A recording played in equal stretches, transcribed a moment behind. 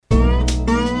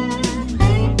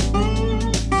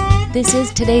This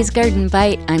is today's Garden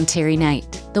Bite. I'm Terry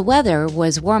Knight. The weather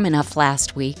was warm enough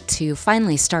last week to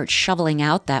finally start shoveling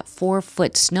out that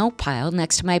 4-foot snow pile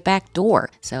next to my back door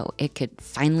so it could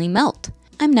finally melt.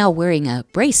 I'm now wearing a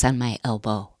brace on my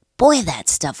elbow. Boy, that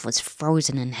stuff was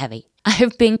frozen and heavy.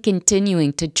 I've been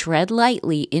continuing to tread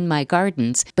lightly in my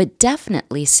gardens, but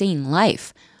definitely seeing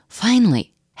life. Finally.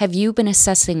 Have you been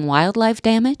assessing wildlife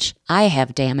damage? I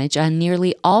have damage on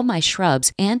nearly all my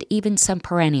shrubs and even some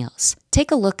perennials.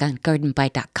 Take a look on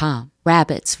gardenbite.com.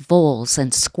 Rabbits, voles,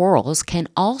 and squirrels can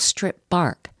all strip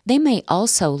bark. They may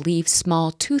also leave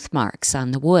small tooth marks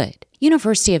on the wood.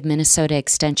 University of Minnesota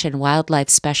Extension wildlife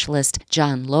specialist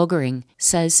John Logering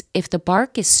says if the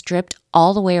bark is stripped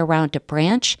all the way around a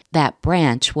branch, that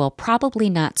branch will probably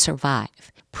not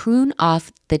survive. Prune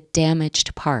off the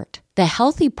damaged part. The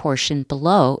healthy portion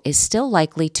below is still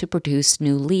likely to produce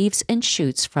new leaves and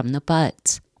shoots from the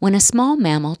buds. When a small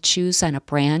mammal chews on a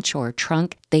branch or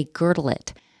trunk, they girdle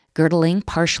it. Girdling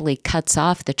partially cuts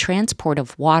off the transport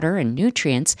of water and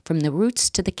nutrients from the roots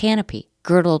to the canopy.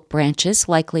 Girdled branches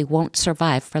likely won't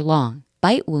survive for long.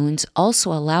 Bite wounds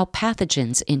also allow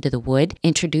pathogens into the wood,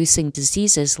 introducing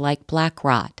diseases like black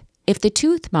rot. If the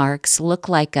tooth marks look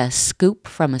like a scoop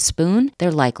from a spoon,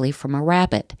 they're likely from a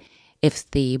rabbit. If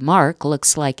the mark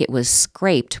looks like it was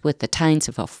scraped with the tines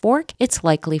of a fork, it's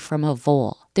likely from a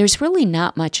vole. There's really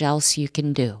not much else you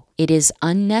can do. It is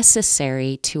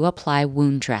unnecessary to apply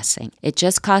wound dressing. It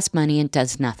just costs money and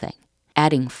does nothing.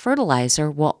 Adding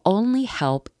fertilizer will only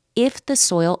help if the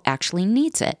soil actually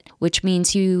needs it, which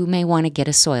means you may want to get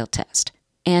a soil test.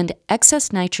 And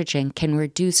excess nitrogen can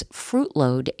reduce fruit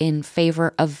load in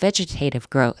favor of vegetative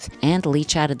growth and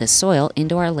leach out of the soil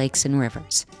into our lakes and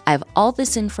rivers. I have all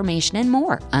this information and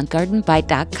more on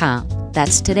gardenbite.com.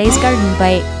 That's today's Garden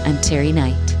Bite. I'm Terry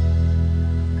Knight.